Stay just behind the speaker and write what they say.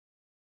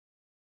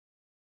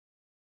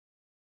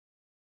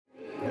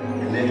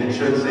Let the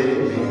church say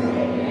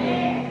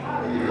amen.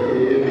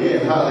 Amen.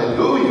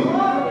 Hallelujah.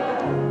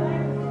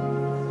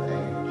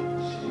 Thank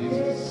you,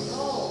 Jesus.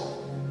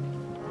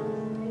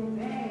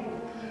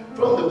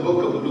 From the book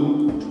of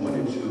Luke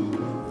 22,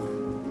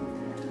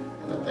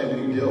 and I think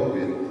we dealt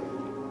with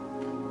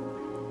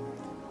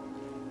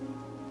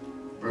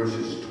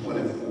verses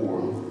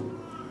 24,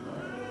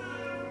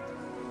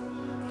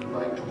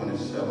 like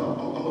 27.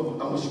 I'm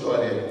going to start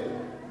at,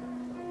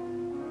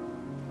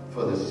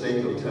 for the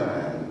sake of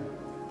time,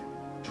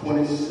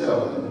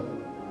 27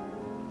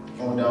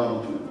 on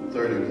down to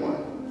 31.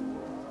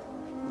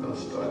 I'm going to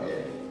start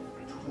at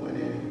 20.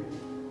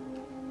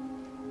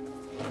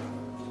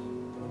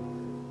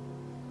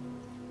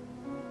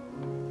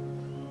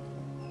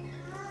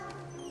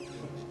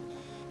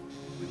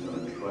 We're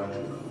going to try to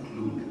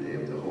conclude today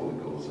if the Holy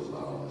Ghost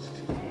allows us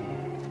to.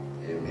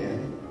 Amen.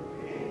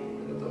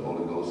 And if the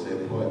Holy Ghost said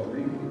part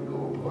 3,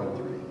 we'll go part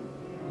 3.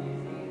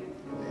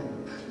 Amen.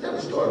 Let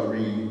us start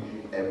reading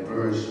at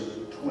verse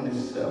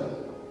 27.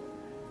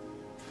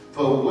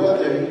 For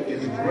whether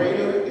is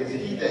greater is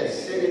he that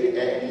sitteth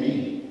at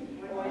me,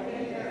 or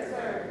he that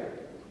serveth,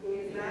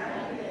 is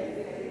not he that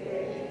sitteth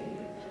at me,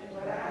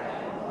 but I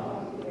am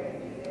among you as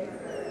he that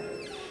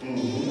serveth.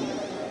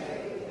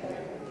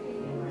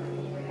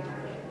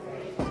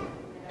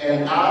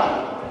 And I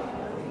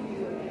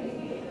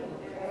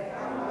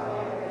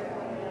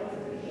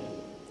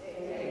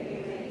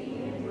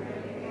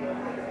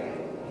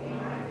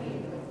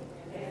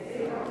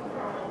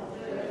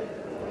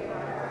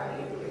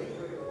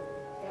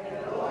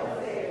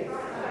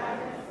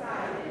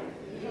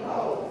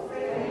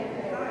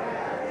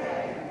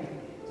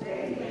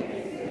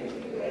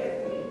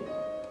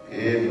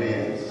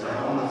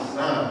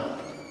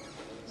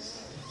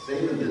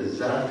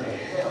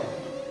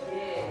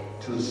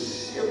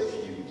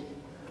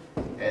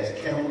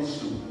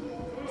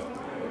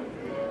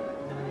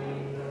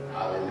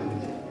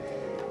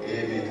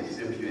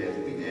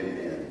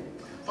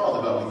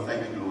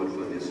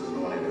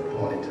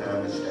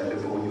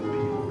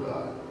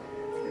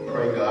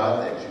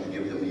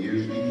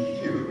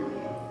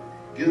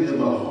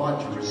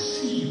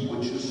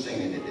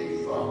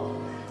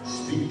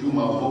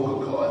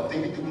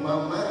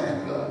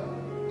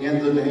in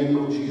the name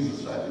of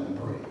Jesus, I do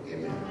pray.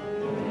 Amen.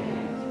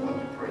 I want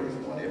to pray this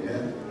morning.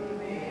 Amen.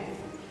 Amen.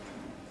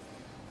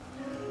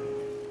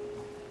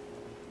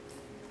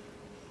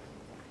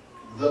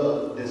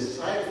 The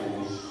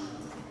disciples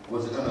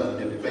was in a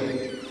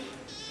debate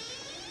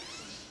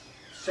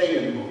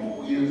saying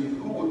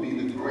who would be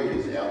the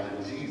greatest after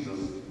Jesus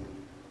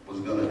was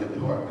going to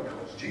depart,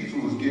 because Jesus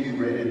was getting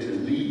ready to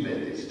leave at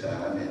this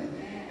time,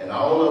 and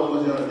all of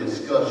us was in a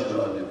discussion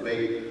or a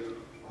debate,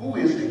 who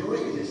is the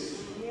greatest?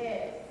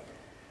 Amen.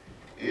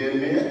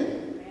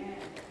 Amen.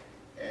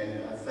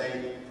 And I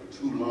think for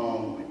too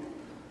long,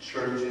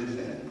 churches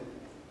and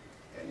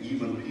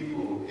even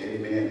people,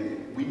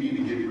 amen, we need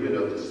to get rid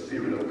of the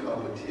spirit of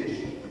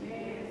competition.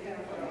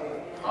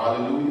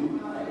 Hallelujah.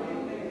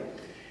 Hallelujah.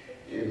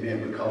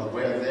 Amen. Because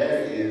where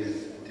there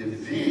is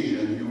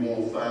division, you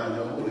won't find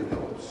the Holy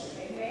Ghost.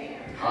 Amen.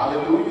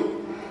 Hallelujah.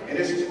 And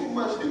there's too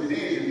much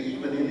division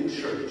even in the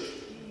church.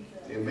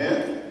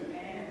 Amen.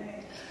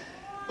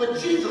 But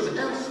Jesus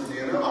answered me,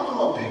 and I'm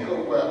going to pick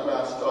up where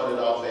I started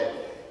off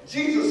at.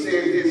 Jesus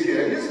says this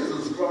here, and this is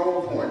a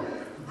strong point.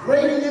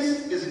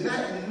 Greatness is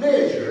not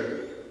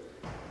measured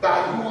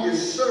by who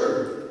is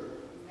served,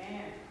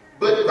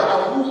 but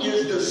by who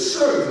is the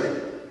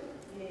servant.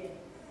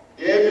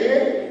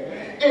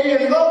 Amen?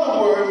 And in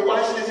other words,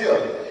 watch this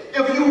here.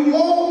 If you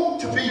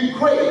want to be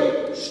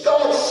great,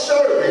 start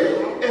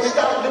serving and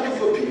start looking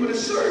for people to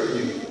serve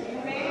you.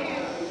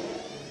 Amen.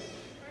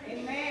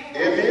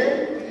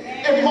 Amen.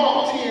 In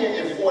Mark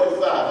 10 and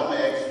 45, I'm going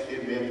to ask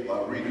my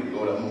reader to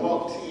go to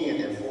Mark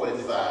 10 and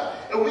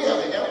 45. And we have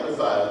the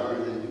Amplified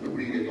version. You can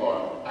read it,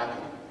 or I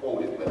can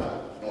quote it, but I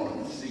want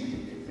them to see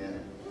it. Amen.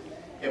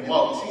 In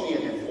Mark 10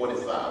 and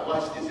 45,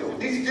 watch this here.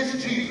 This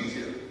is Jesus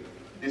here.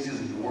 This is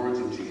the words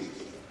of Jesus.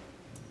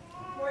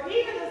 For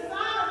even the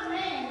Son of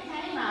Man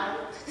came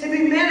out to be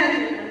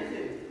ministered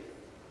unto,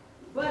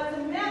 but to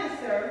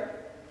minister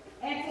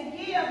and to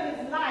give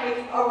his life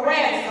a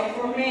ransom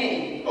for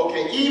many.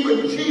 Okay,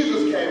 even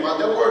Jesus came out.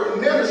 That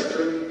word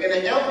minister in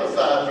the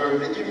Amplified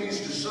version, it means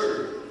to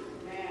serve.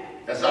 Amen.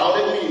 That's all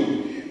it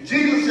means.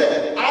 Jesus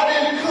said, I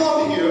didn't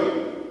come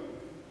here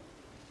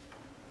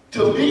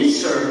to be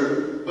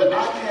served, but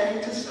I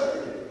came to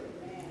serve.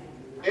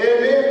 Amen.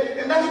 Amen.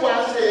 And that's why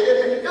I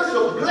said, it's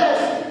a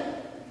blessing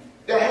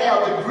to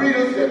have the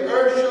greeters, the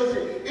urshers,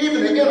 and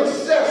even the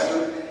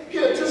intercessors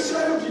here to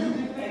serve you.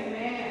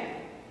 Amen.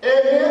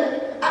 Amen.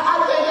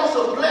 I think that's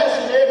a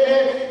blessing,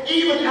 amen.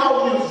 Even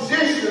our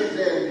musicians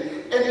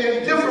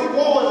and different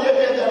ones,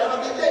 amen,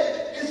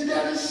 that is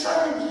there to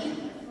serve you.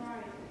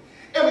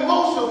 And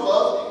most of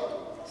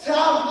us, a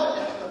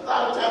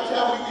lot of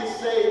times we get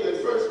saved, the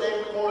first thing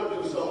we want to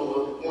do, some of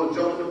us want to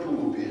jump in the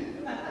pulpit.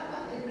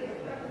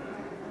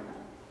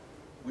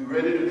 We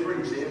ready to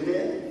preach,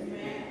 amen?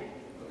 Amen.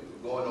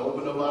 We're going to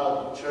open up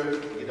our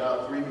church, get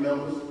our 3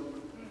 members.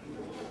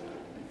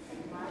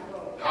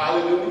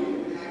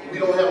 Hallelujah. We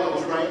don't have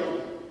no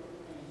training,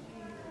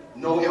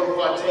 no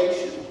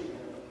impartation.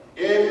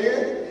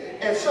 Amen.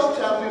 And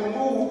sometimes we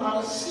move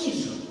out of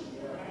season.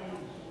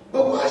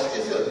 But watch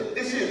this.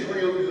 This is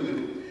real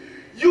good.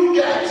 You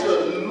got to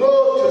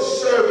love to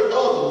serve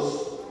others,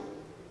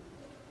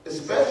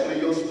 especially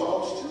your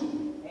spouse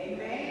too.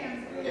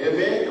 Amen.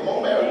 Amen. Come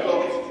on, married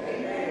couples.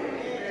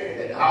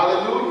 Amen.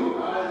 Hallelujah.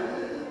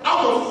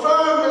 I'm a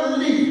firm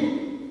believer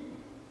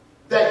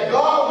that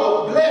God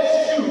will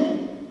bless you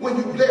when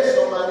you bless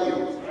somebody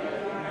else.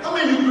 How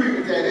many of you agree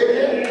with that?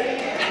 Amen.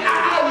 And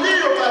I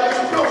live by this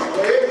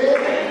principle. Amen.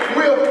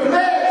 We're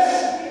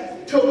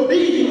blessed to be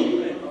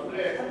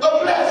a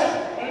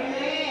blessing.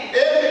 Amen.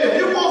 If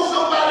you want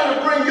somebody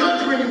to bring your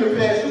dream to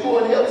pass, you go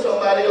and help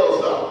somebody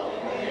else out.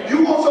 You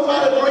want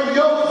somebody to bring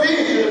your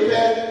vision to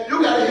pass,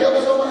 you got to help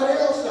somebody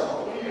else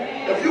out.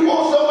 If you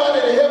want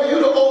somebody to help you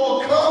to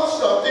overcome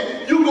something,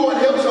 you go and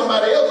help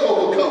somebody else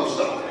overcome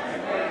something.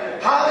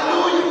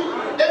 Hallelujah.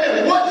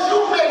 And what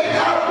you make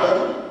happen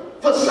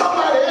for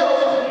somebody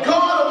else,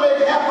 God will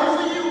make happen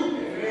for you.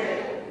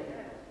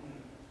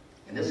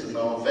 And this is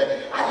known fact.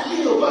 I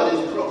live by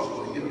this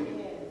principle here.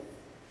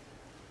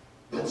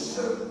 But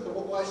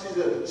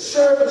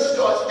service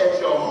starts at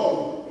your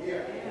home.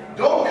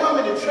 Don't come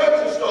into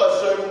church and start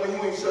serving when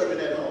you ain't serving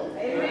at home.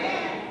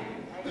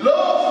 Amen.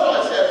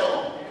 Love starts at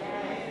home.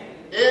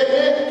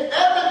 Amen.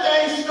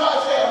 Everything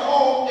starts at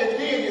home and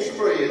then it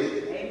spreads.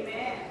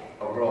 Amen.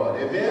 Abroad.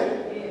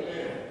 Amen.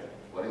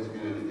 What is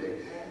good today?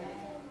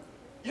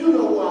 You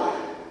know why?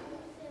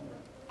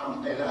 I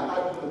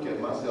look at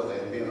myself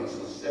as being a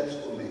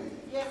successful man.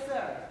 Yes,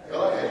 sir.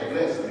 God has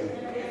blessed me.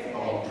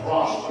 I'm a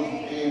prosperous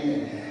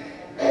man.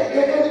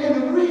 And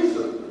the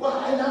reason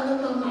why, and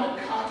I'm not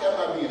cocky, I'm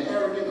not being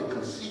arrogant or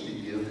conceited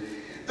here.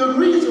 The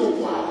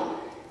reason why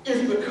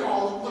is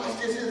because,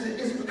 watch this,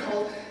 is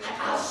because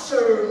I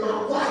serve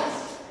my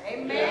wife.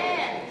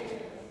 Amen.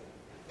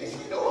 And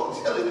she know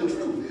I'm telling the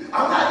truth.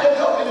 I'm not just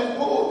up in this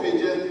pulpit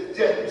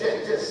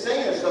just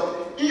saying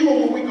something. Even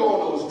when we go on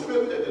those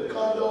trips at the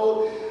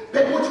condo,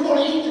 baby, what you want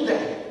to eat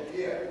today?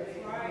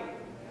 Yeah. Right.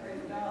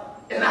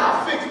 And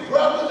I'll fix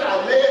breakfast,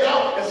 I'll lay it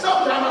out, and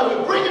sometimes I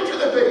will bring it to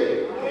the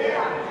bed.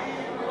 Yeah.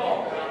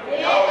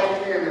 Y'all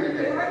ain't hearing me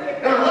today.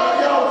 And a lot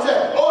of y'all say,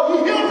 oh, he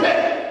healed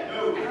that.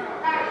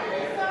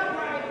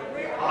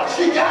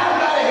 She got it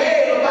by the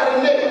head or by the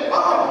neck.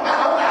 I'm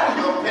not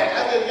healed back. I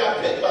just got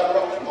picked by the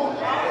rock. Come on.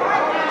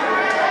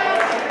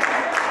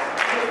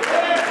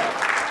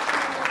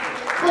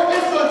 But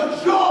it's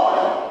a joy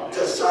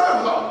to serve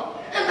her.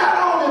 And not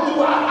only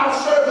do I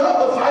serve her,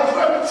 but vice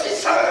versa, she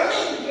served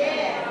me.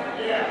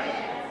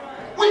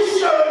 We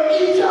serve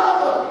each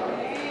other.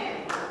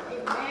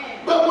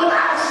 But when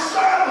I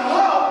serve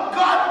her,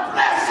 God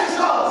blesses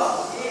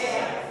us.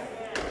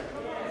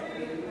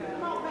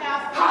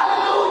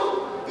 Hallelujah.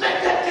 Let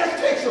that just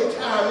take some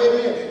time,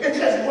 amen. And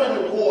just run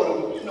the water,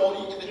 you know,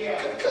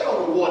 cut on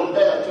the water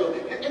bathtub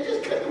and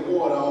just cut the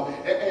water on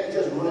and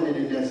just run it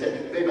in there and say,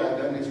 baby, I've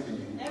done this for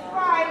you. That's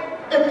right.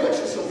 And put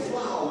you some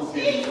flowers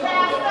in.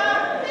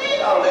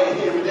 Y'all ain't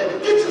hear me there.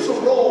 Get you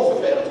some rose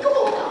petals. Come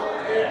on now.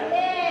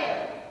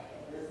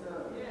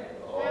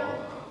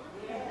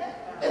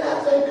 And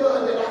I thank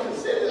God that I can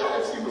say that I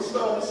can see my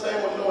son the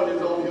same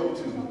anointing on him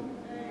too.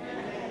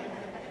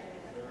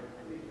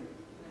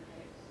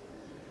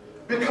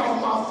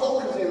 Because my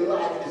focus in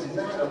life is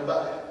not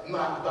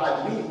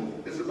about me.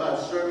 It's about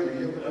serving and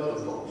helping other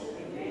folks.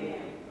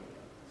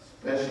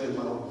 Especially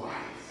my wife.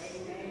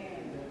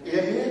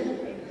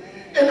 Amen.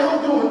 And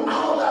I'm doing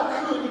all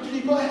I could to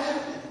keep her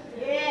happy.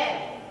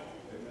 Yes.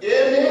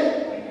 Amen.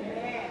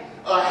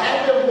 A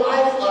happy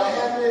wife, a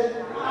happy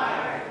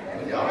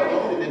life. Y'all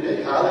know it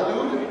today.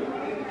 Hallelujah.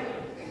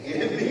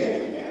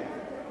 Amen.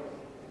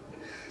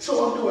 So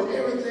I'm doing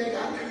everything I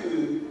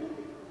could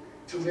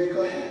to make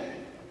her happy.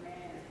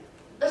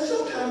 And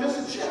sometimes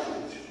it's a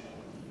challenge.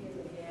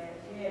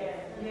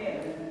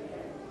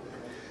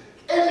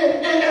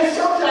 And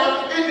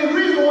sometimes, and the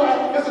reason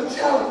why it's a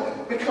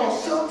challenge,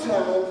 because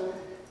sometimes,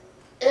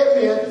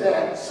 amen,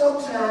 that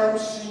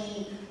sometimes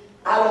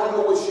I don't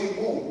know what she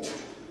wants.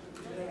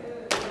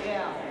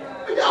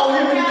 Y'all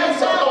hear me? I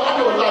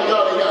know a lot of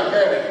y'all ain't got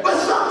married. But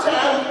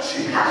sometimes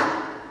she hot,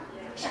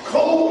 she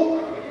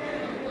cold,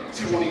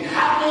 she want to eat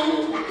hot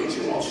wings, and she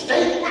want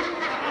steak.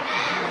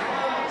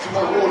 She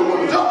want to roll the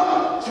windows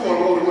up, she want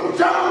to roll the windows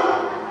down.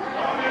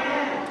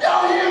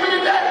 Y'all hear me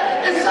today?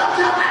 And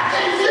sometimes I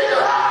can't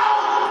figure out.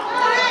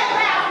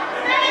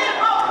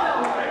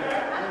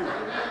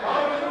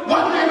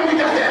 One minute we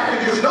got the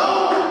applicants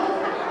low,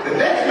 the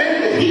next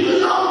minute the heat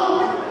is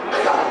low.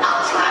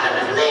 I'm trying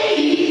to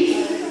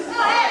please.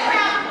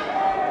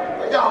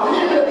 Y'all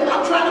hear me?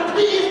 I'm trying to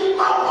please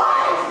my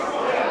wife.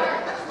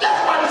 That's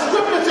why the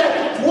scripture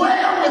said,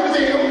 dwell with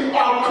them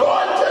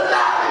according to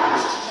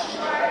knowledge.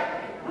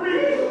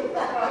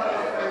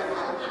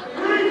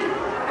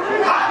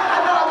 I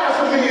know I got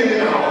some men in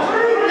the house.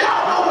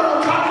 Y'all know what I'm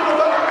talking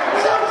about.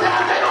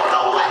 Sometimes they don't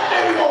know what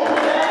they want.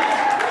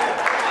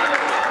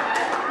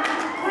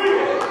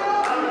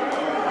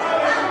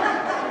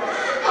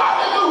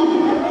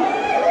 Hallelujah.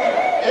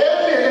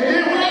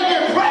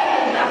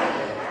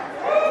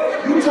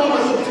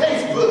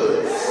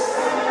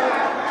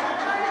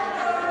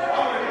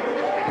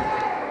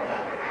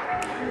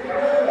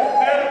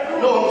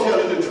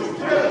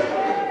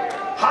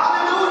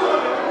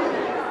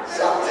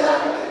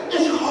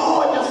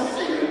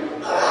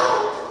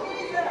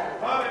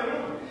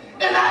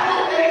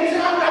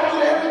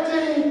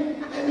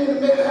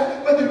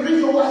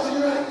 see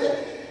right there.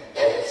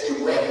 And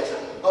see, weddings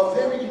are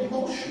very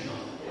emotional.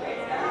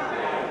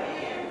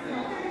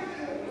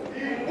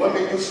 One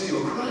minute you see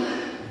her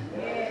crying,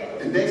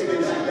 the next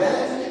minute she's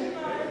laughing.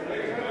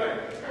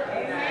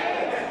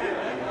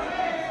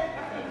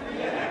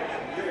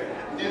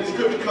 Then the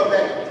scripture come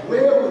back,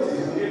 dwell with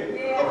him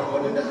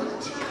according to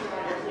knowledge.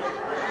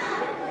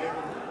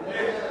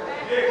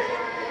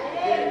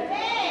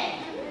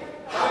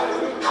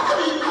 I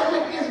mean,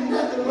 there's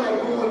nothing like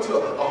going to a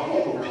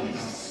home of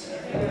peace.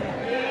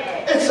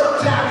 And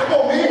sometimes, come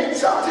on, man,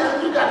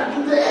 sometimes you got to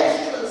do the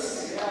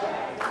extras.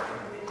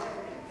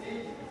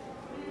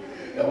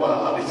 That's why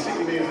I'll be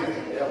seeing me and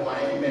that's why I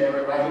ain't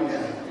married right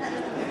now.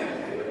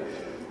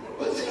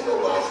 But see, you know,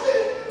 watch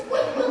that.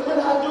 When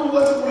I do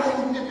what's right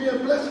and being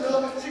blessed her,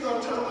 she's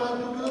going to turn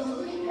around and do good for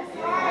me.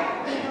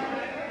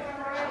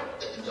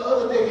 The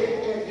other day,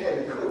 Angie had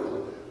to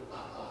cook a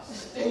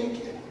steak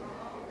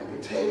and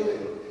potato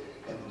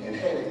and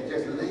had it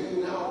just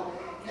laying out.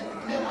 And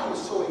man, I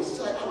was so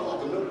excited. I was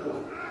like a little boy.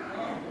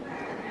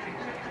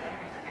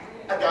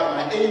 I got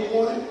my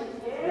A1.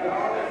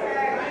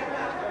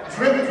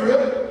 Drip.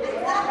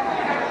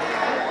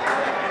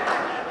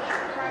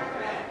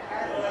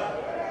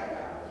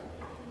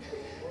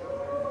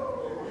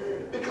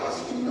 Because,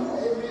 you know,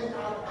 amen,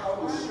 I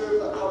would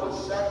serve her, I would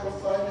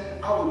sacrifice,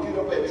 I would get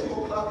up at 2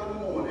 o'clock in the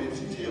morning if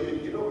she tell me to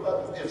get up,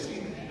 if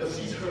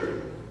she's hurt.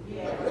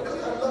 Because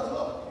I love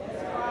her.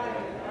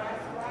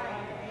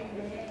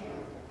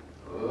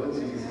 Oh,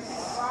 Jesus.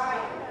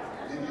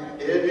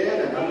 Amen.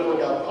 And I know I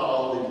got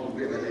Paul and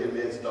really,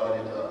 amen,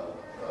 started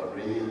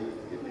reading,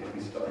 and then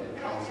we started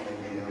counseling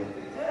him.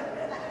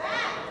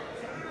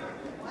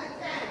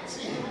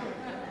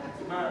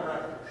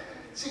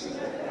 See,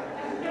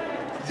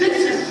 this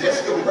is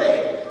just the way.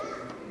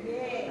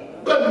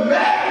 But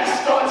marriage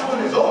starts when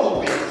it's over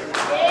with.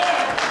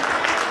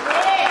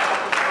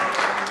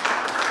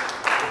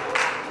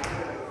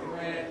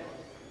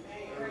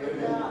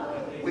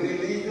 When he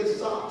leaves his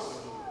socks.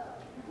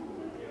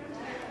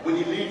 When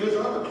he leaves his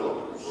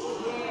underclothes.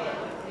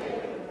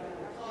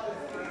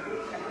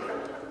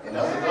 And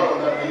that's another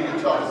one I need to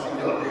talk to see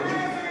the other day.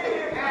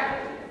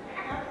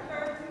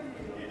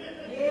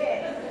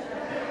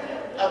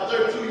 After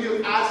 32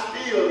 years, I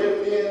still,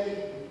 amen,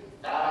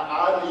 I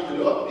leave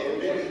it up,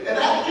 amen. And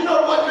you know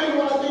what reason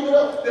why I leave it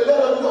up? To let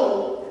her know.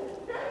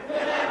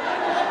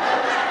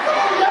 Come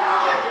on,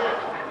 y'all.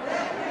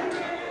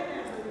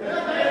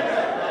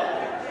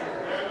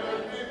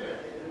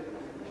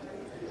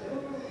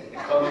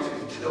 Come and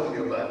tell me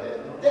about that.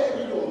 Dad,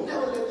 you don't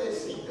never let that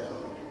seat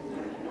down.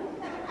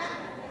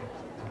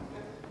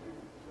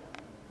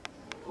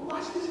 But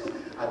watch this.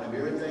 I do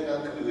everything I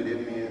could,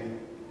 amen,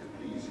 to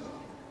please her.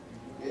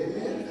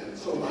 Amen.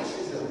 So watch this.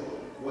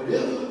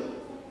 Whatever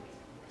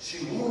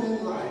she wants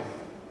in life,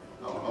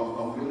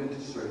 I'm willing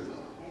to serve her.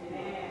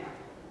 Amen.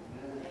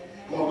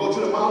 Want to go to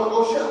the mall and go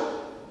shop?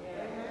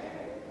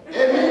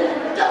 Amen.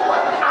 That's what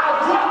I'll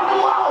drop you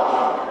off.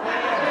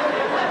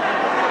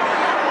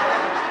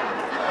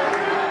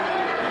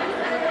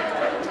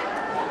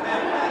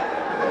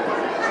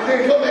 And then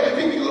come back and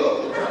pick you up.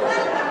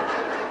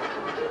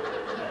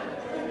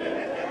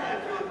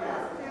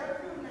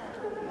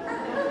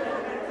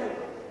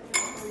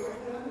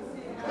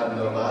 I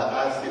know,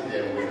 I sit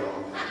there with them.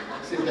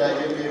 Sit down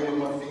here with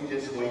my feet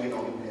just swinging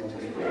on the bench.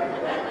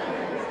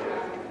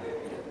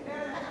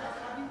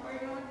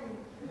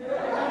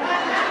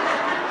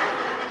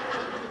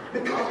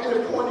 Because the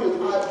point is,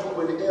 I do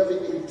whatever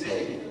it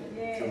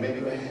takes to make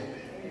her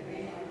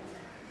happy.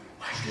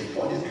 Watch this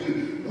point, is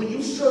good. When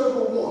you serve a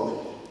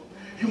woman,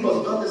 you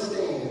must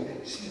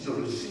understand she's a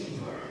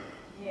receiver.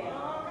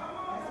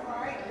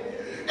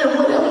 And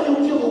whatever you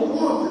give a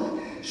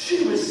woman,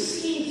 she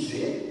receives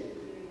it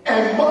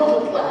and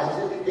multiplies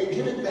it and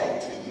give it back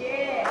to you.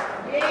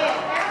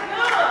 That's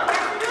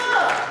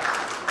good.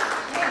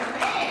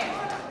 Amen.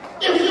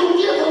 If you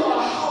give her a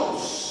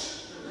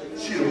house,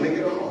 she'll make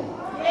it a home.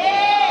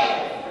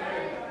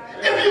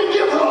 If you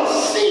give her a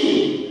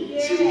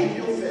seed, she'll give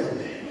you a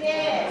family.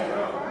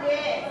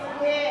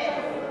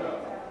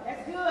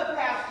 That's good,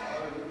 Pastor.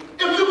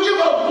 If you give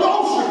her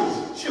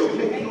groceries, she'll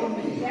make you a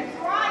meal. That's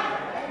right.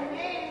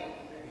 Amen.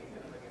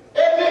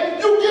 And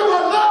if you give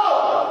her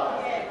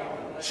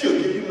love, she'll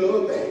give you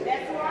love back.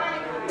 That's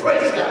right.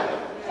 Praise God.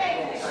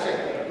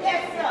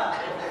 Yes, sir.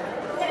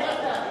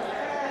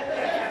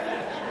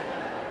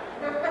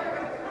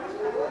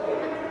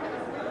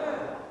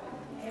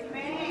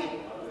 Amen.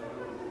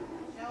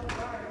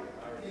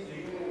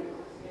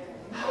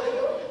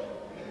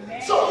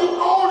 So you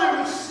only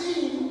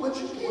receive what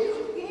you give.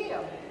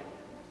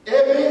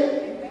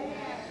 Amen.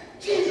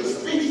 Jesus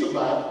speaks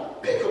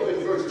about, pick up in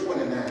verse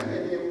 29.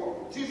 Amen.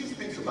 Jesus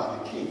speaks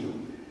about the kingdom.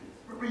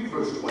 Read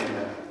verse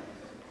 29.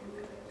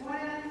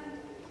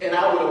 And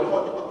I will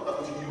appoint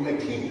unto you a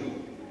kingdom,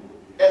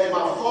 as my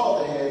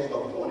Father has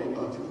appointed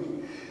unto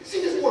me. See,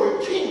 this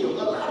word kingdom,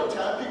 a lot of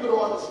times people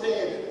don't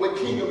understand what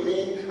kingdom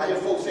means. I hear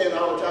folks saying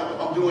all the time,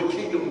 I'm doing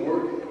kingdom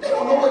work. They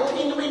don't know what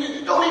kingdom means.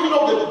 They don't even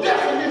know the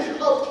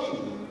definition of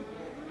kingdom.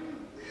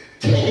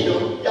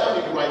 Kingdom, y'all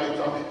need to write this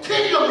down.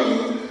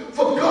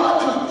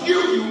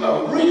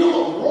 a realm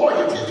of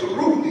royalty to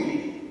rule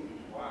in.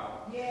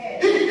 Wow.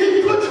 Yeah.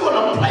 He put you in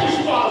a place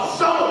or a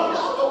zone.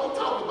 Y'all know we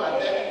talked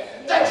about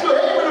that. That you're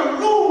able to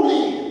rule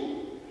in.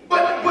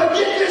 But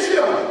get this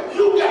here.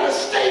 You got to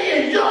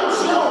stay in your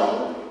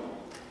zone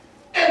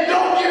and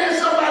don't get in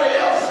somebody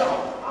else's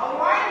zone. All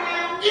right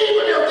now.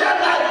 Even if they're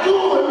not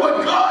doing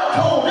what God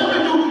told them to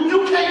do, you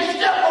can't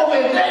step over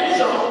in their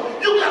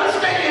zone. You got to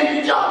stay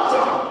in your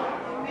zone.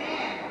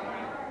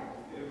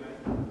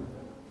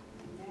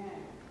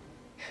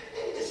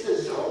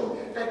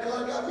 That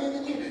God got me in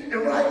it.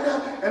 And right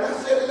now, and I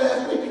said it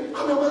last week,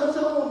 I'm in my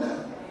zone now.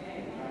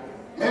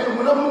 Man,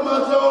 when I'm in my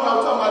zone, I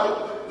was talking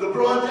about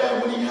LeBron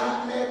James when he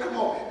hot, man, come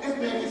on. This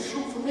man can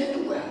shoot from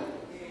anywhere.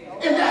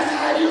 And that's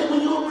how it is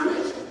when you're a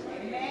Christian.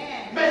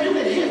 Man, you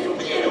can hit from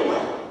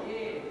anywhere.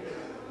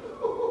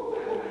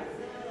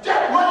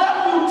 Just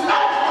whatever you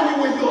touch when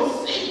you're in your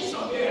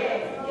season.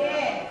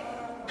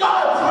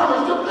 God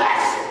promised to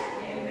bless it.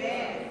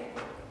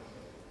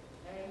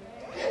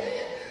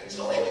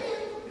 So he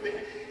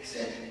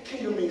said,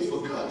 kingdom means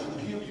for God to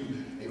give you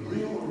a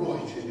real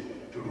royalty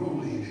to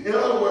rule in. In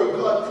other words,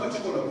 God puts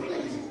you in a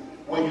place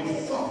where you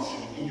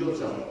function in your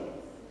zone.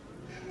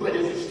 But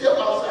if you step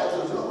outside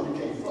your zone,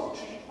 you can't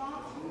function.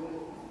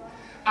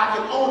 I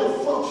can only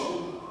function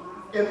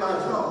in my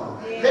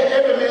zone. Let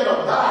every man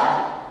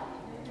abide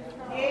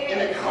in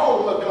the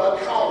calling of God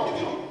called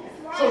him.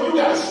 So you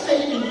got to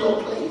stay in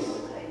your place.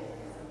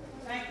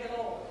 Thank you,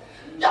 Lord.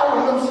 Y'all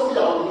remember, some of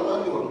y'all remember,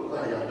 I know,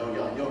 well,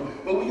 y'all know,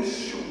 but we used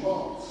to shoot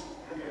balls.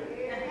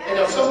 And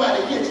if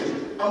somebody hits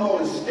you, I'm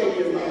going to stay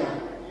in there.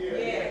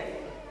 Yeah.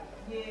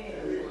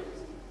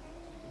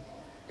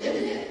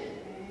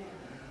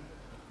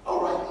 All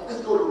right,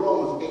 let's go to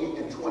Romans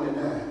 8 and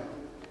 29.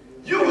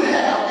 You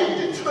have a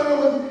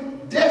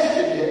determined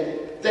destiny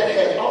that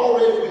has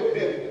already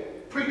been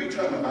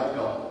predetermined by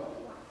God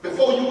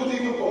before you was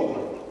even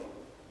born.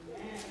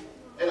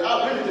 And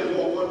I really just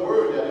want one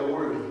word that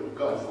word of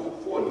God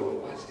for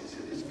you. Watch this.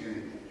 It's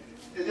good.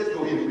 Let's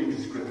go ahead and read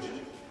the scripture.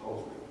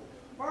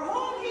 For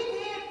whom he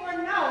did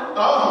foreknow,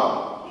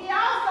 he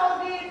also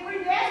did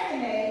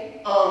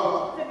predestinate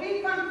to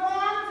be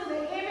conformed to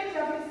the image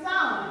of his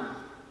Son,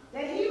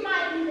 that he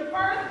might be the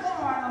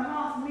firstborn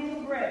amongst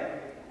many brethren.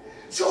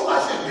 So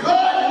I said,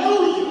 God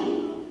knew you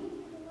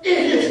in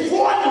his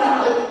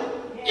foreknowledge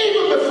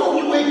even before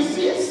you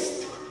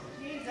exist.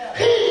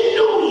 He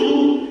knew you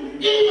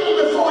even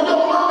before your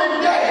mom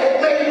and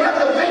dad made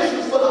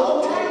reservations for the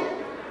hotel.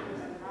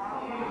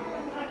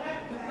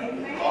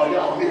 Oh,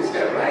 y'all missed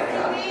that right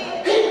now.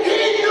 He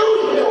knew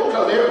you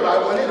because everybody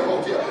went in the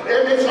hotel.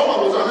 Every someone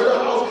was under the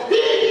house.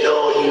 He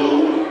knew you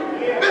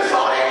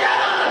before they got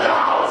under the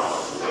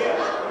house.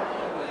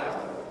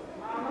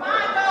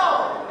 My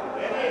God.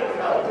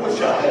 I wish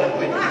I had a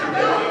witness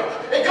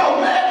today. Because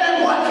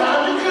man, one time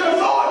you could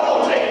afford a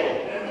hotel.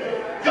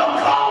 Your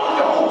car was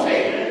the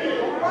hotel.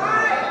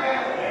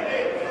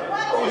 I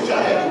wish I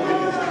had a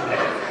witness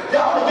today.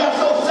 Y'all got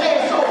so sad,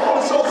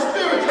 so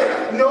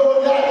spiritual. No,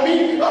 not me.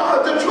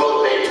 The truth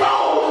be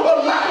told, a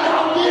lot of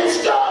y'all did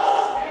stuff.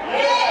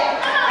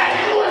 And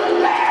you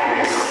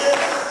embarrassed.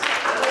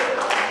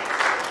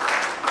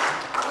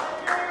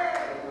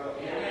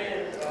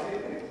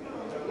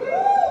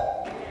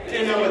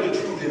 They know what the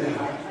truth is.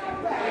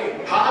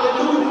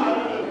 Hallelujah.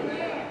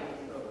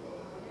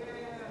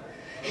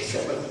 He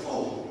said,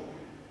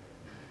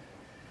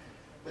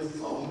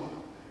 before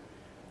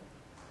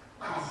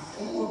I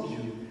formed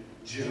you,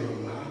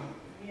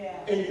 Jeremiah,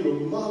 in your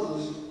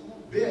mother's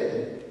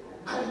belly,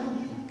 I knew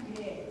you.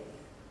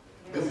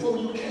 Before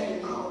you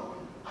came out,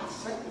 I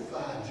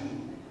sanctified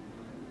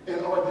you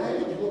and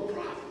ordained you a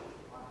prophet.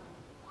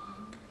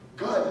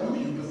 God knew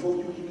you before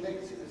you even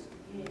existed.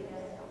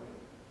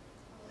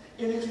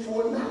 In his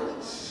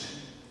foreknowledge.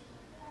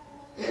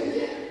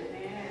 Amen.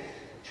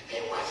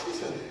 And watch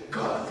this.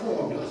 God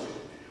formed us.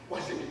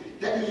 Watch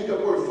it. That means the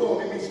word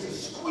form, it means to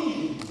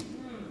squeeze.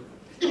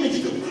 It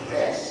means to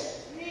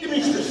press. It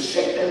means to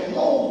shape and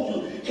mold you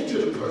into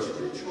the person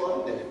that you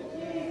are today.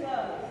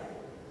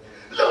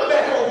 Look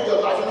back over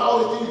your life and all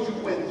the things you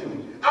went through.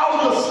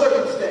 All your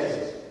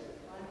circumstances.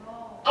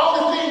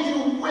 All the things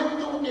you went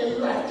through in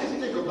life. Just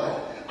think about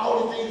it.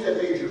 All the things that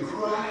made you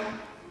cry.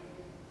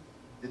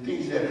 The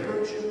things that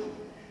hurt you.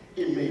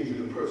 It made you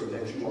the person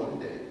that you are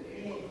today.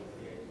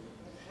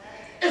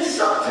 And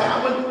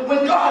sometimes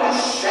when God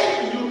is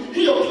shaping you,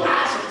 he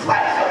applies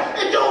pressure.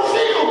 It don't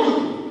feel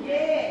good.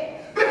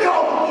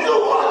 Because you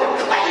are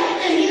the clay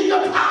and he's the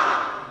potter.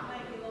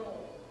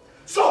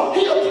 So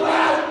he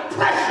applies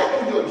pressure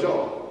on your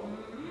job.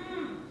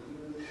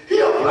 He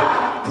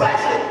applies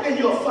pressure in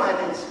your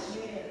finances.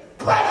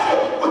 Pressure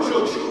with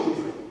your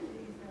children.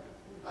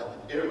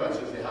 Everybody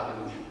should say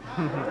hallelujah.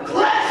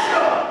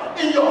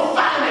 Pressure in your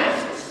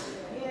finances.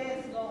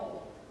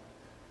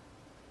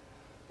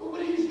 But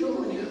what he's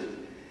doing is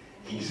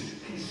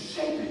he's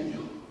shaping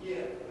you.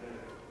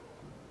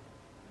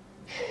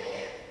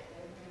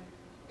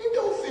 It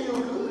don't feel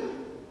good.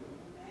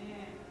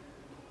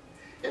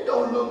 It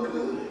don't look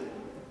good.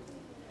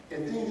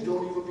 And things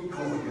don't even be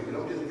going good.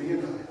 I'm just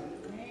being honest.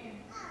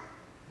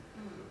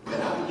 But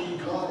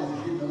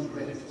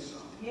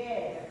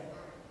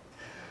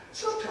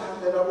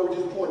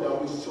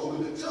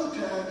also,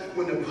 sometimes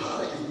when the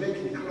potter is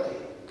making clay,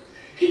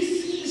 he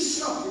sees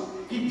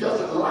something he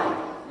doesn't like.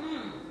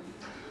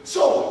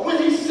 So when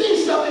he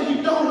sees something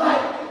he don't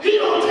like, he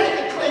don't take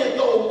the clay and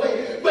throw it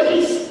away, but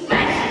he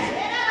smashes it.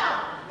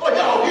 Oh,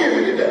 y'all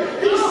hear me today?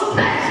 He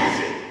smashes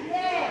it.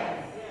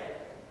 Yes.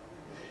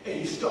 And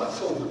he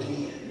starts over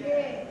again.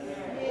 Yes.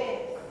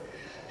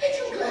 Ain't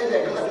you glad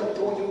that God don't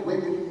throw you away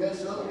when you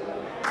mess up?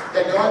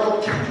 That God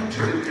don't kick you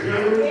to the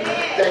curb?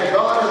 That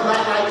God is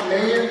not like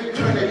man,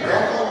 turn it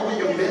back on when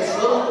you mess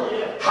up?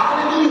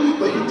 Hallelujah.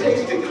 But he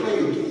takes the clay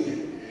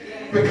again.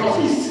 Because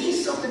he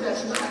sees something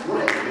that's not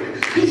right with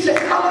it. He said,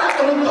 I'm not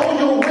going to throw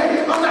you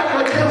away. I'm not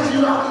going to cancel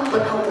you out.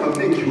 But I want to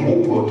make you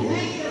over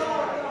again.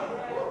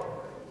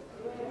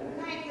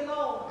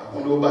 I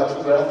don't know about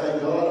you, but I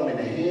thank God I'm in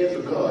the hands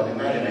of God and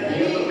not in the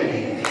hands of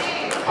man.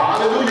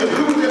 Hallelujah.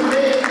 Losing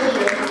man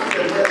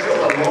can mess up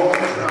a long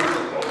time.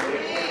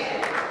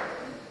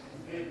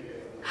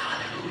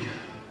 Hallelujah.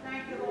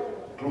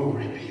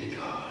 Glory be to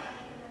God.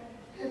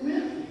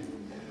 Amen.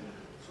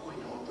 So he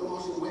don't throw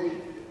us away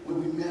when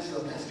we mess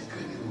up. That's the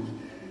good news.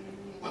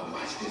 But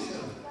watch this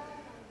up.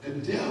 The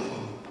devil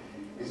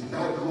is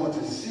not going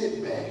to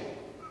sit back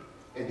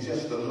and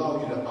just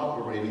allow you to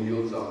operate in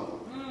your zone.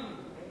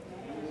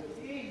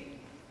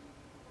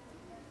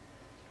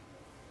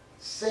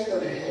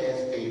 Satan has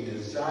a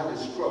designed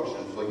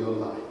destruction for your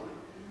life.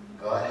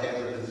 God has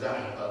a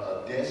desire,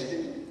 a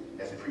destiny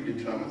that's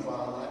predetermined for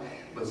our life,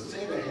 but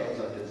Satan has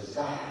a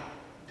desire,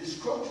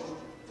 destruction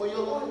for your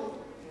life.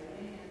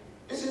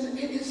 It's in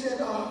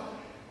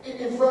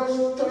verse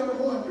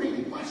 31. Read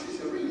it. Watch this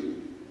and read it.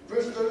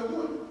 Verse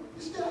 31.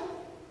 It's there.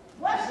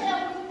 What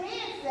shall we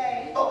then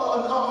say? I'm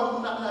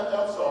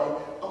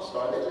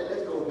sorry.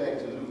 Let's go back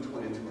to Luke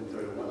 22 and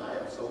 31. I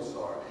am so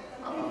sorry.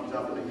 I'm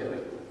jumping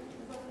ahead.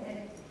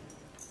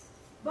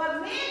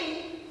 But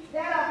many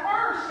that are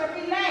first shall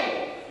be led.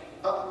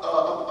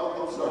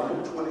 I'm sorry,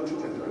 Luke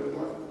 22 and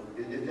 31.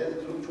 Is that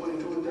Luke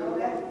 22 and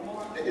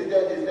 31? Is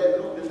that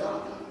Luke the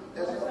doctor?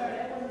 That's it?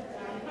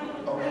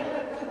 Okay.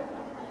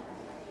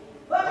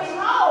 But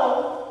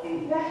behold,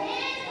 the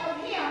hand of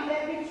him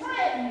that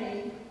betrayed me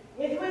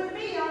is with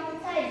me on the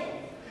table.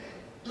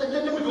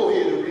 Let me go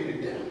ahead and read it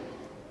down.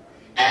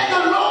 And the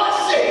Lord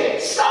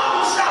said, Son,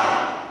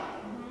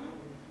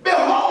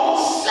 behold,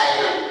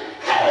 Satan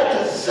had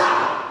a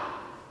desire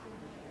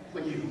for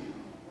you,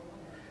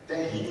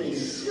 that he may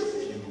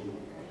sift you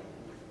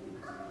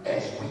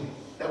as wheat.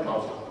 That's what I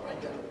was talking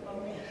right there.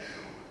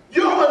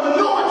 Your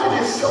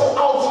anointing is so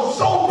awesome,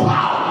 so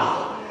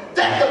powerful,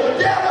 that the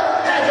devil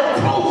has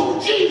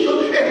approached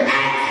Jesus and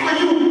asked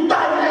for you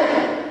by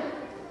name.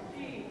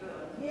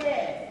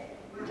 Yes.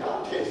 Did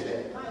y'all catch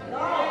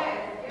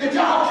that? Did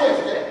y'all catch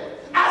that?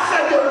 I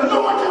said the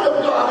anointing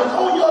of God is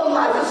on your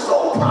life. It's so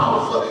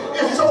powerful.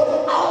 It's so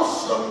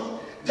awesome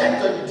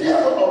that the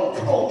devil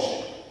approached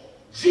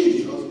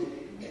Jesus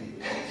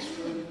and asked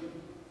for him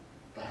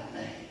by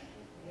name.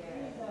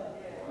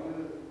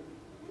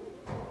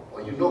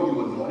 Well, you know you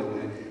were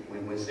anointed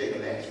when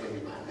Satan asked for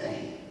you by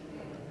name.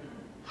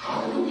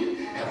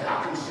 Hallelujah. Have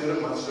I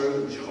considered my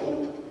servant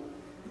Job?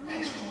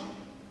 Ask for him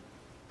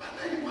by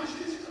name. Watch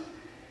this.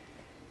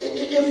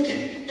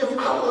 If I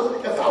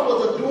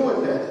wasn't doing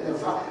that,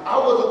 if I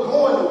wasn't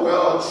going nowhere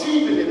or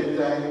achieving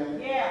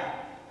anything,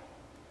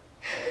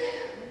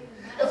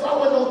 if I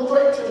was no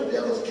threat to the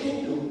devil's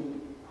kingdom,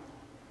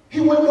 he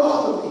wouldn't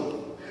bother me.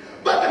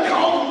 But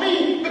because of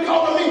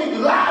me,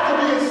 lives are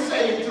being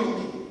saved through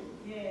me.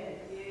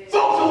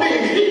 Folks are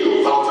being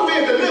healed. Folks are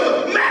being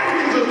delivered.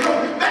 Marriages are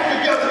coming back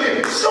together again.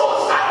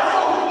 Suicidal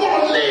folks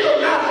want to live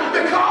now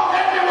because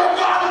that's what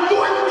God is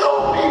doing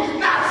through me.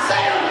 Now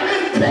Satan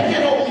is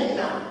picking on me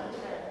now.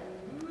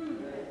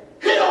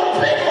 He don't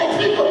pick on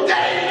people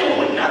that ain't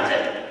doing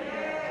nothing.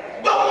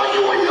 But when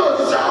you in your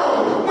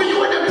zone, when you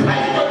in the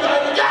place where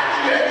God got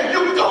you at,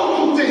 you go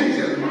through things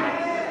in life.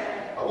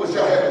 I wish I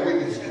had a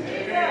witness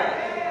today.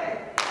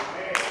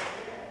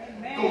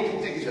 Go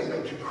through things that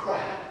make you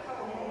cry.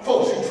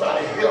 Folks who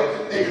try to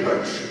help, they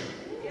hurt you.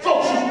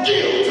 Folks who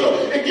give to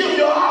and give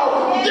your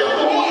all, they're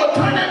the ones to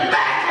turn their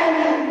back on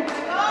you.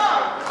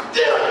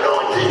 The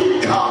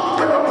anointing comes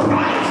with a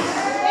price.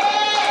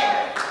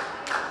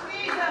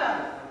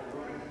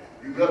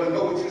 You better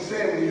know what you're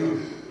saying when you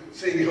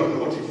say the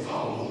anointing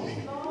fall on me.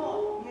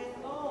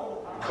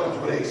 It comes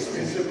with an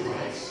expensive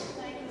price.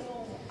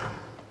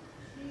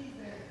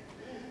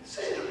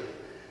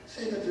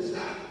 Satan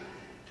desire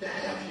to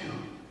have you.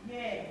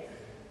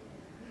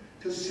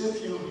 To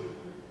sift you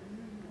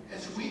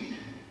as wheat.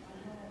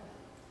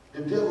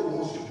 The devil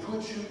wants to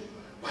put you,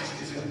 watch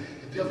this,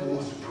 the devil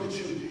wants to put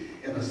you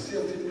in a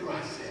sifting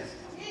process.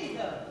 He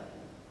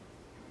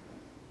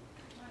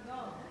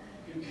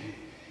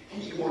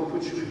wants to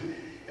put you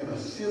in a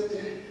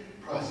sifting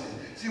process.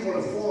 See, when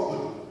a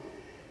farmer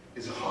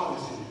is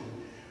harvesting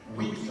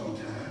wheat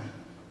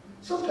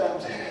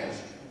sometimes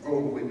halves grow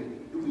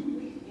with the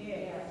wheat.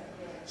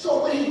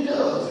 So what he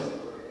does,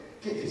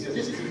 get this,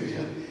 this is good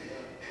here.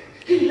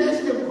 He lets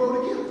them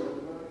grow together.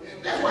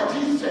 That's why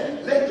Jesus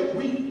said, let the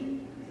wheat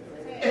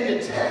and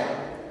the tare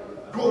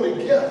grow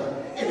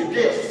together in the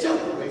if there's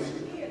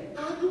separation, I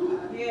do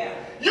it. Yeah.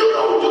 You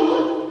don't do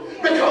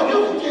it because you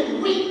can get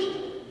weak,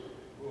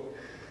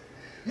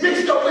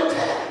 mixed up with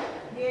Tag.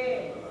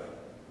 Yeah.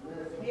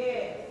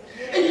 Yeah.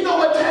 And you know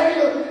what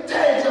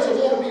Tag doesn't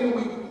want to be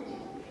weak.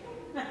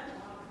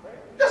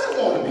 Doesn't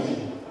want to be.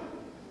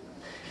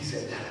 He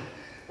said,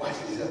 watch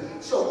this.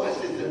 So watch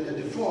this, the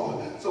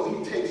deformer. So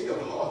he takes the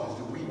hardest,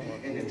 the weak,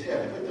 and the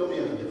Tag, put them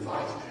in a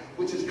device,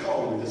 which is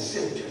called the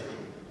sifter.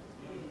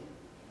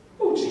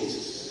 Oh,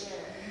 Jesus.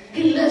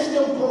 He lets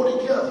them grow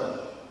together.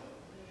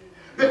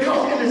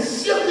 Because in the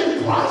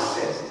sifting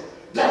process,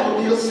 that will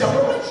be a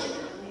separation.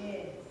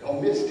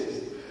 Don't miss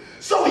this.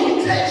 So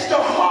he takes the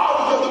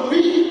heart of the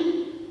wheat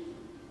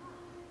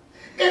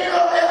and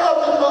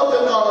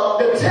of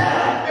the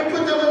tap and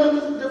put them in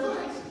the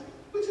device,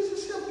 which is a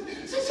sifting.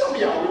 See, some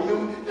of y'all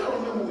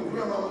remember when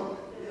grandma,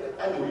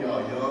 I know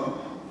y'all young,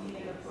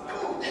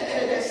 come on,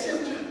 had that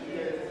sifter.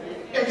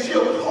 And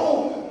she'll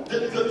pull the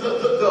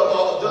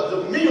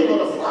meal of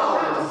the flour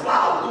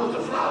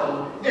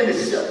in the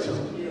sifter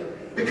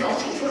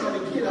because she's trying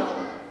to get out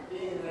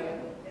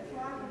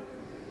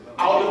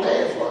all the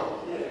bad flour.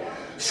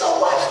 So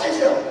watch this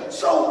here.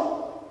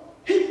 So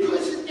he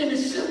puts it in the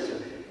sifter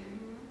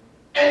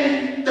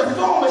and the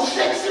farmer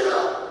shakes it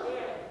up.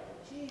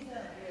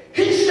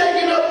 He's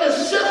shaking up the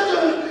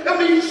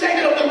sifter, he's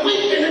shaking up the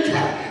wheat in the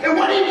tap. And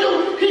what he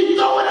do? He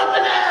throw it up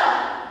in the air.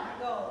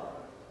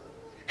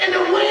 And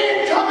the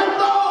wind come and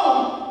blow.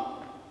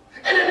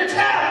 And then the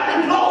tap,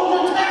 it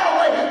blows the tap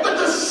away. But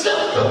the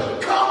sifter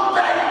come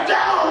back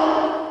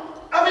down.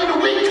 The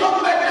wheat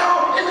comes back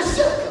down in the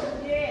sifter.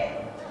 Yeah.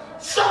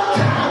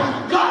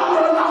 Sometimes God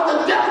will allow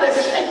the devil to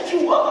shake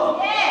you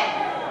up.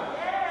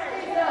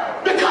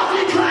 Yeah. Because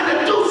he's trying to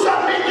do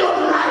something in your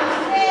life.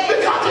 Yeah.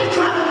 Because he's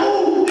trying to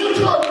move you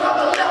to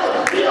another level.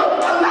 He'll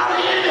allow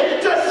the enemy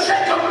to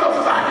shake up your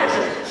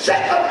finances,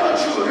 shake up your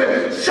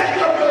children, shake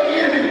up your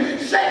enemy,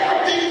 shake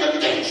up things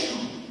against you.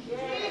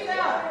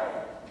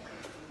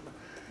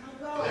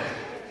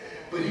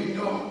 But he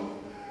knows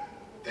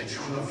that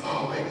you're going to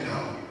fall back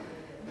down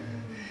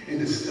in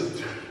the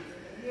sifter.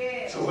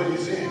 Yeah. So what are you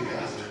saying,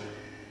 Pastor?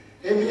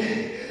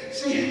 Amen.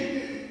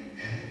 See,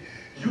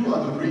 you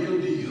are the real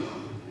deal.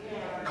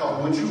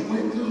 Because what you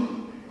went through,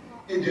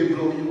 it didn't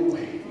blow you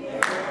away.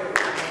 Yeah.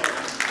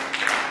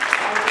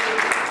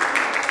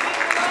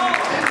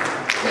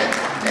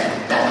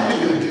 That's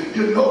when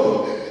you know,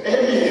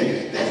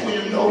 amen, that's when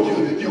you know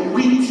you're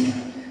weak.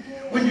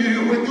 When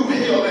you went through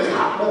hell and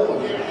hot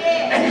water,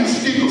 and you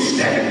still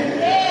standing.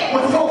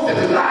 When folks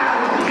that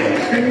lie on you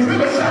and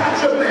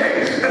criticize your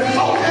name, and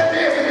folks that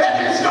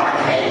start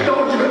hating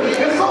on you,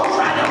 and folks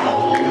trying to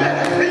hold you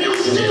back, and you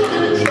still in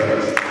the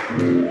church.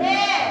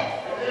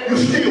 You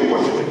still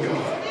worshiping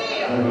God.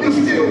 You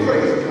still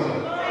praising God.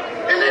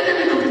 And then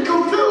you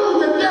confuse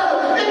the devil,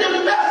 and you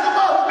mess him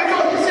up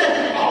because he said,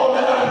 all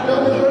that I've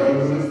done to her,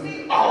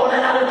 all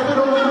that I've put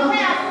on you,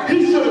 he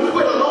should have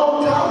quit a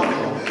long time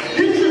ago.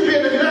 He should be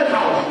in the nut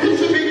house. He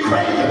should be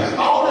crazy.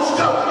 All the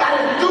stuff I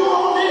didn't do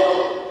on him.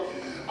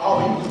 All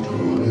he was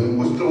doing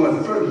was throwing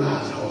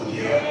fertilizer on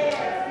you.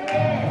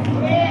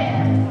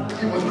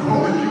 He was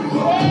growing you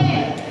up.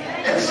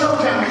 And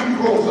sometimes he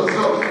grows us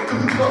up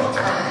through tough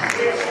times.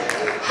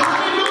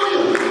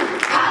 Hallelujah.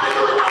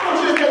 Hallelujah. I want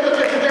you to get the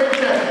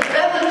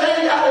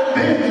everything I've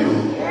been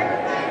through,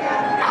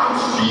 I'm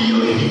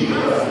still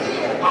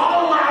here.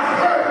 All my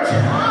hurt,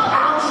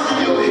 I'm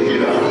still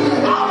here.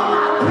 All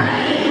my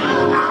pain,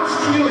 I'm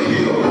still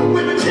here.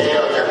 With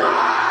tears in my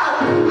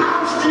eyes,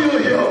 I'm still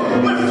here.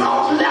 When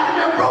folks left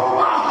me and broke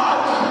my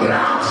heart, but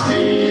I'm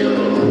still.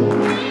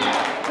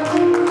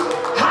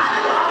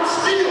 I'm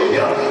still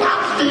here.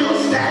 I'm still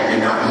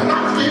standing.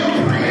 I'm still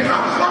praying.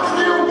 I'm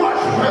still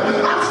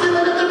worshiping. I'm still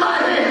lifting my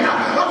hand.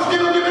 I'm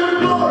still giving the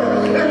glory.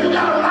 And you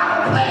got a lot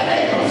of play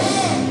haters.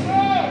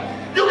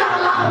 You got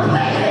a lot of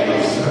play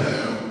haters.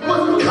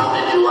 What's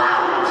coming you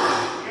out?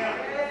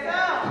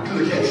 But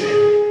look at you.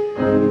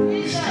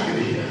 You're still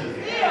here.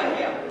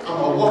 I'm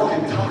a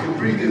walking, talking,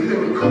 breathing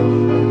miracle.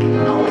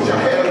 I wish I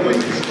had a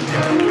witness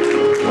today.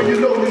 When you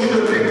know you should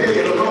have been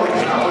dead a long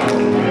time ago.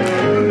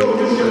 You know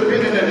you should have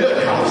been in the nut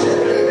house.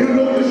 You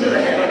know you should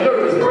have had a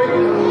nervous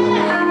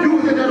breakdown. You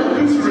was in that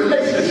abusive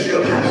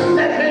relationship.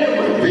 That man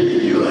was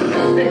beating you.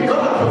 And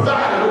God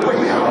provided a way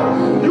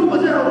out. You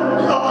was in a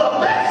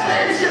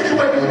backsliding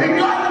situation. And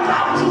God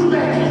brought you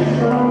back in.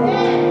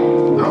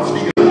 I'm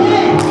still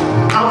here.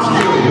 I'm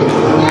still here.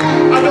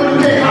 I know you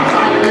can't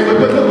hide your neighbor,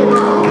 but look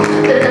around.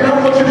 And I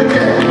want you to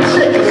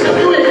shake yourself.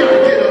 You ain't got to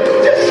get up.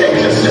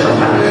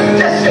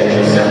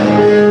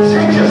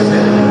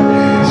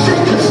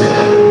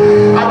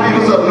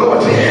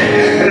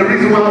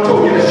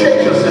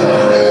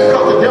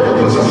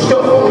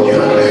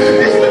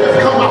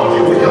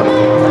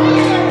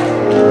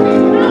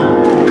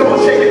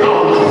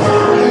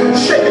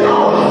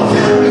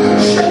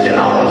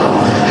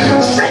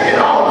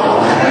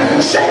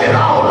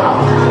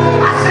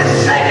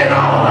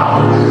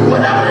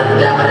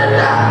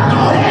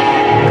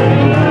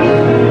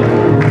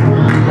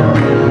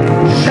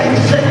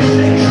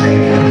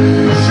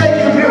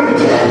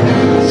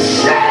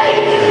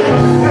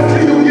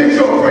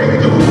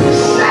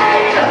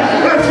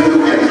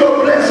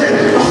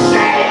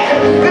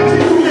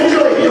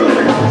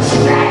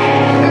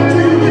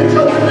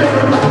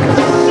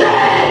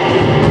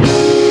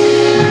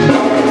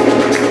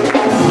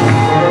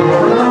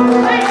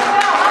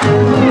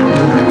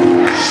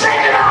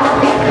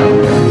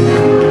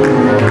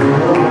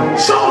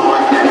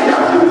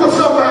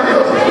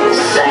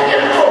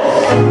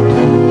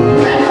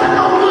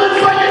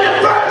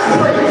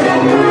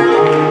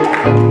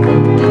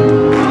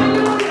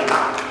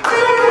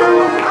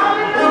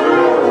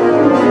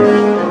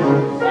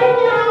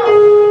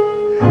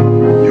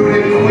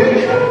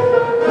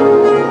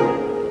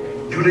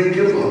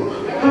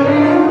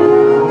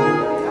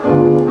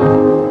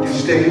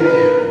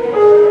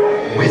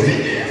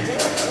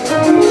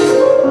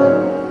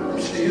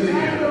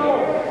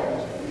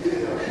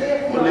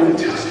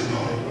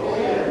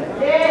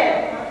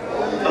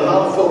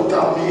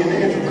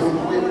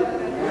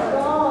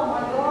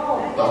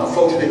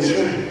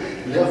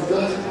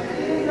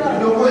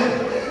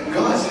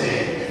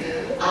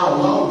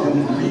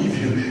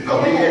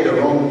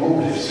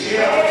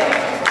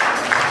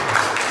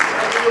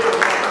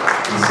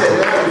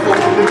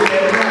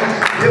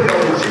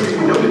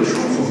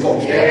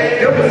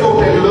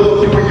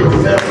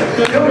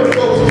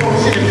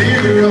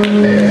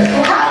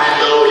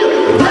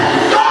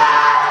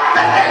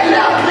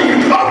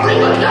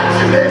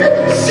 reproduction,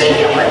 baby. See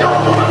it, but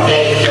don't do a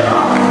thing,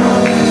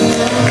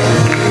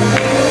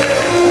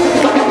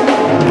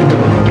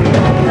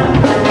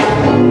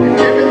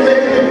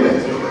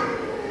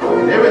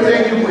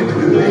 everything you went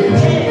through, made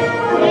you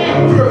a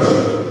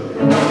person.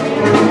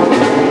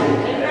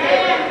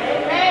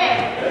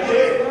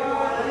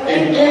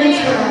 And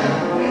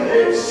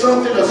anytime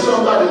something or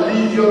somebody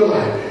leave your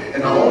life,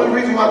 and the only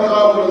reason why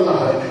God would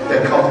allow it, that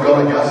because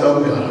God got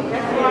something better.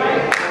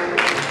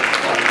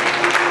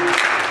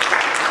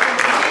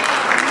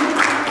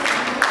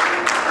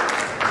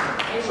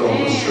 So I'm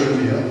going to serve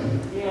you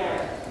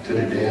to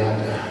the day I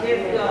die.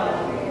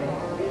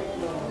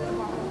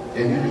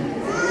 Amen.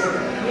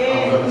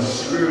 I'm going to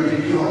serve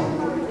you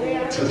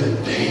to the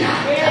day I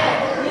die.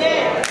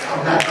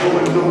 I'm not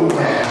going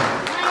nowhere.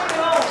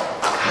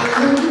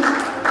 Hallelujah.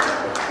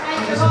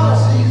 This is my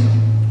season.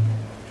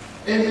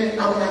 Amen.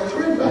 I'm not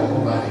threatened by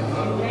nobody.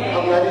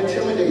 I'm not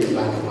intimidated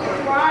by nobody.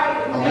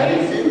 I'm not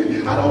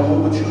inferior. I don't know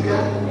what you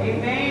got.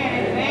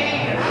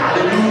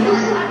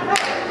 Hallelujah.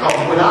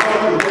 Because when I was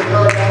with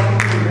God,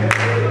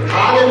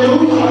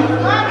 hallelujah.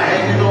 I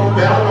ain't in no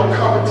battle, no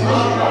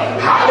competition.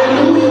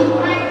 Hallelujah.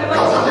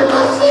 Because I'm in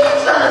my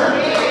season.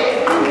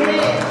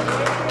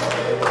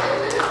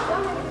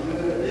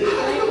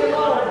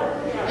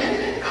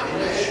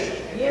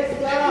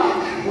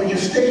 When you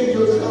stay in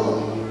your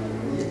zone,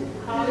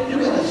 you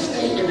gotta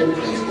stay in the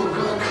place where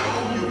God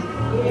called you.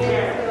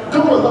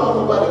 Don't allow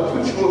nobody to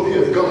put you up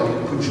here if God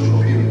didn't put you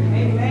up here.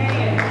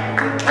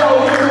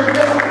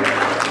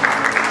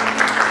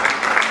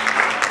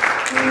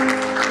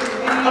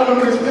 I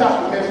remember this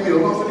pastor met me a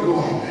month ago.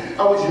 I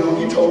was young.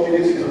 He told me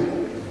this here.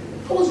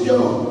 I was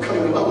young,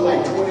 coming up. I was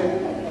like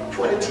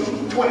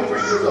 22,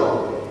 23 years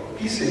old.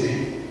 He said,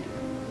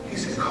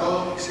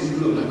 Carl, he said, you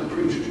look like a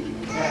preacher.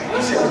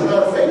 He said, as a matter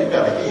of fact, you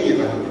got a head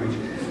like a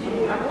preacher.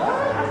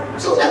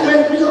 So that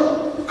messed me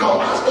up. Because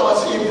I started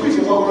seeing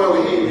preaching walk around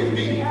with head and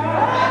beat.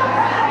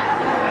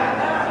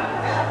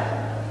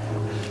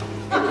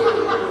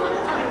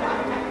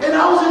 And I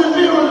was in the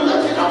mirror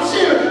looking. I'm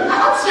serious.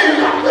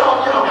 Y'all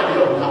got to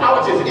know. I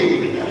was just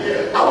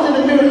ignorant. I was in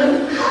the mirror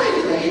looking. How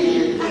is the head?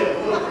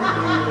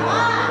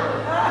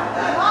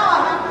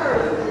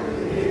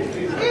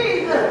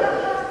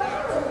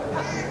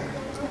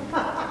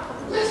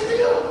 Let's be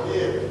up.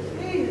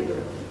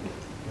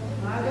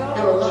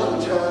 And a lot of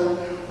times,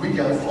 we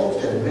got folks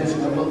that are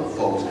messing up other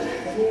folks.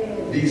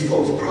 These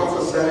folks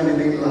prophesying in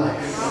their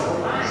life.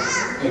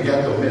 Ain't got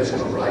no messing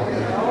up right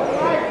now.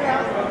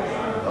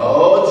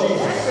 Oh,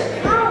 Jesus.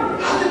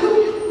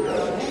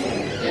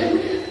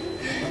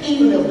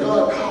 Even if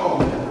God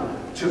called you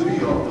to be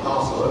an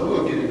apostle, and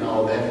we'll get into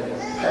all that,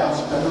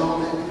 pastor and all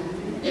that,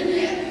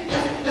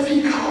 if he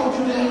called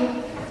you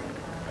there,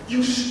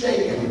 you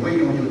stay and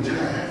wait on your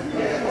time.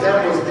 That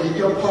was the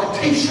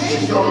impartation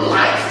in your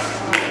life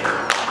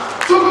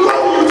to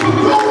grow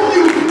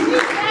you.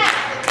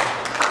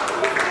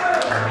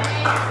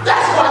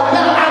 That's why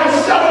now I'm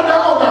settled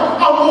down now.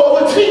 I'm more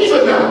of a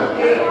teacher now.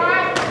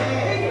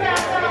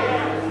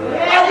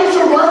 I used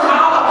to run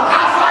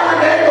high-five your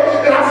neighbor,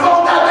 and I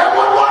found out that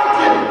wasn't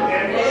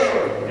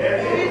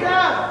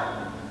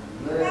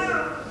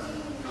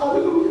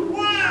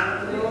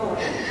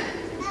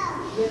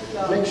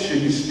make sure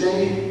you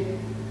stay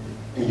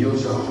in your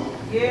zone.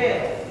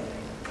 Yes.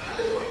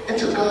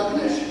 Until God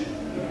bless you.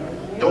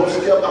 Don't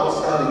step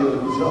outside of your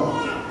zone.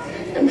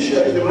 Let me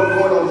share you what's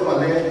going on with my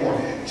last one.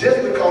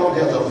 Just because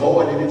there's a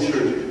void in the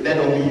church, that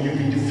don't mean you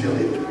need to fill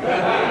it.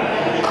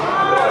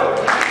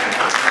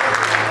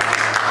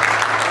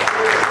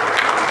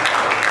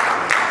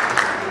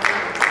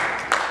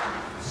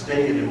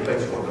 Stay in the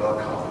place where God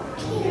called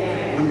you.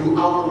 When you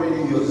operate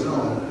in your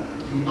zone,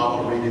 you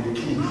operate in the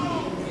kingdom.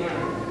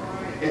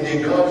 And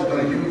then God's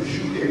going to use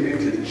you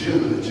to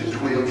judge the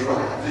 12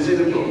 tribes. This is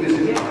the book. This is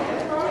it.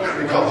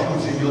 Because you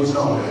was in your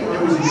zone. You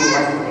was in your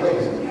rightful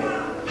place.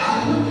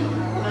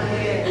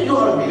 And you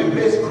ought to be the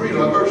best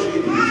greeter of earth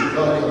until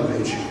God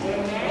elevates you.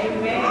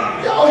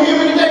 Y'all hear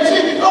me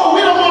today? Oh,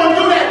 we don't want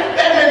to do that.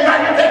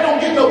 That don't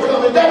get no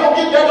comment. That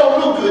don't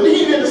look good. He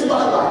ain't in the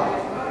spotlight.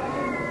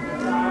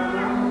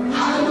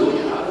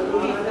 Hallelujah.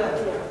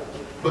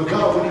 But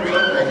God, when he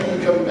comes back, he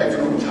ain't coming back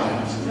for no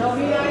times.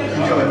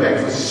 He's coming back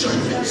for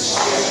servants.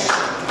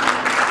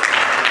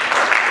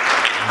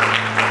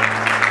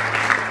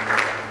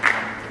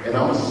 And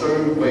I'm going to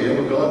serve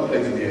wherever God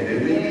places me at.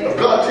 If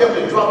God tells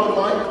me to drop the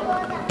mic,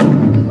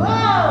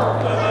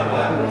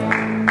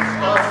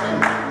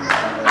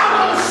 I'm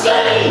going to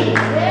sing.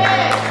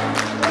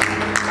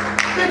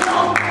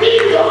 Because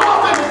he's the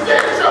author and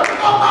finisher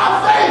of my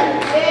faith.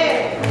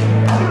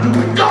 I'm going to do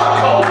what God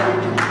called me to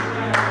do.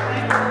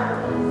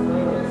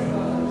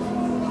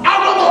 I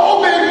want to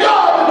obey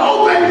God and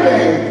obey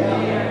man.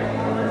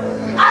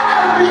 I got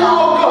to be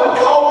all God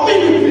called me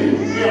to be.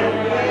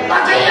 I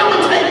can't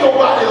imitate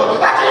nobody else.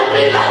 I can't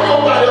be like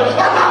nobody else.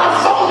 I'm not a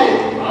phony.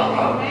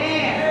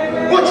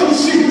 What you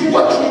see,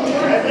 what you do.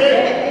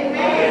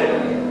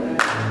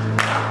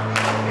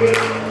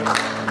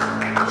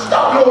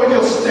 Stop blowing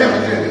your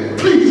stamina and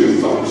please your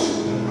folks.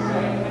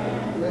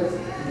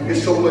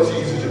 It's so much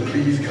easier to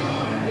please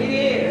God. It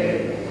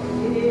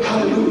is.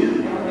 Hallelujah.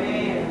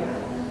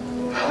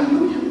 Amen.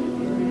 Hallelujah.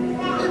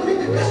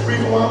 That's the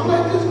reason why I'm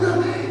like this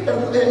now.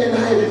 And I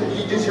had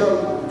this young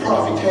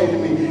prophet came to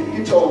me.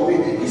 He told me,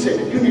 he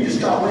said, you need to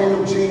stop wearing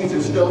them jeans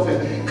and stuff. And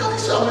because he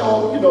saw me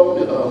on,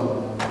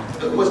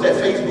 what's that,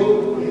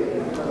 Facebook,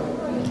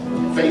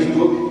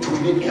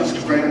 Twitter,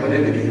 Instagram,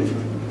 whatever it is.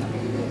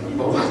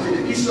 But watch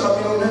it. He saw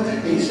me on that,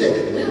 and he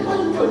said, man, why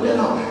you putting that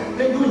on?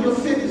 They're doing your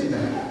fitness now.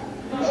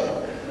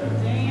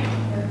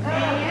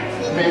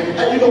 Man,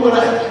 and you know what? I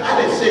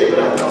didn't say it, but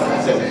I thought.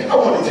 I said, I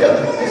want to tell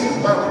you, this is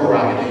my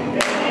prerogative.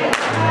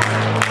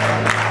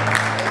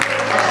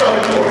 I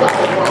started to a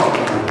right wrong.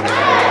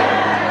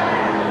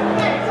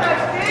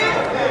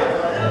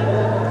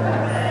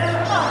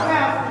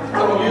 I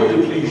will live to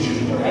please you.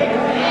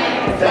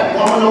 That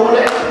woman over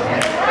there,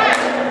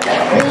 that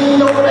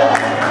queen over there,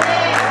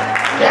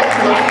 that's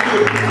who I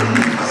live to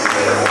please.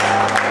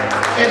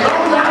 And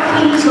I'm not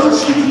pleased her,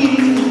 she pleased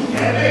me.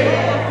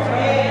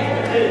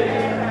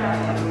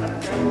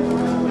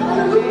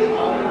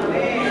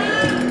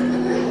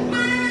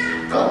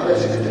 God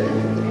bless you today.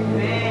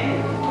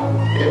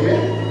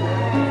 Amen.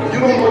 If you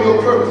don't know your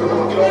purpose, and I'm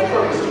going to get on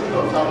purpose, we're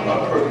going to talk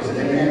about purpose.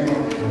 Amen.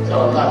 There's a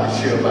lot to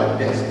share about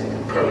destiny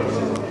and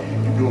purposes.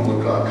 You're doing what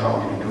God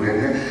called you to do.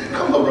 Amen.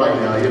 Come up right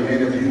now. Amen.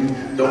 If you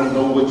don't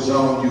know what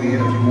zone you're in, if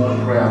you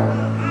want prayer.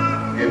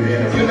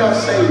 Amen. If you're not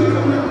saved,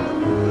 come now.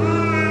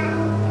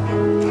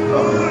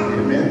 Come now.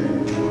 Amen.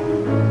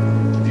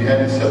 If you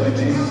haven't accepted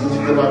Jesus into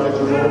your life as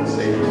your Lord and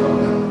Savior, come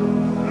now.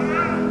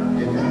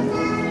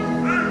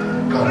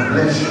 Amen. God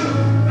bless you.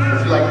 If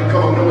you like to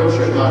come to a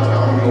church, a lot of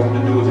times you open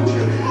the doors of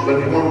church. But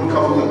if you want to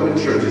become a member of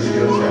the church, it's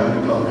your time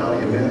to come now.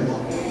 Amen.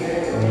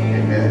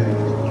 Amen.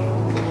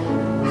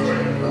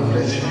 God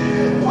bless you.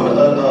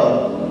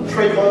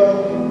 Trayvon,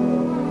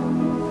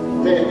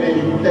 man,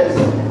 you bless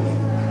me.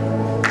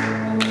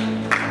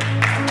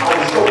 I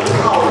was so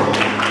proud of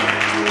you.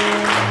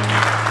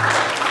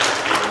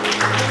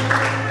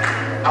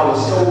 I was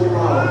so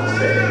proud of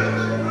you.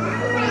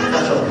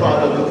 That's a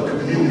product of the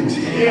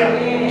community. Yeah.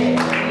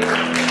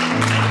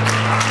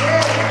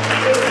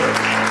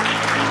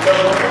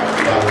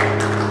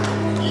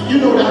 You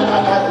know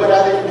that what I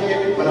didn't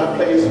get when I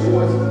played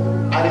sports?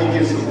 I didn't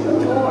get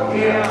support.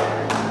 Yeah.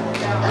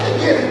 I didn't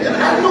get it. And I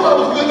knew I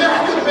was good now. I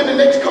could have been the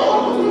next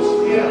Cardinals.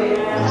 Yeah.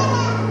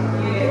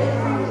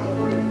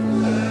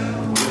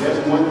 That's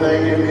one thing,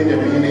 amen, that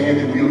me and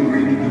Andy, we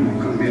agreed to do. We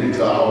committed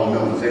to our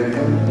members, amen.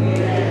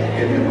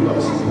 Amen. We're going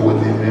to support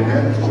them,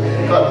 amen.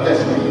 God bless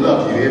you. We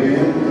love you,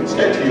 amen.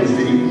 Stand to your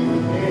feet.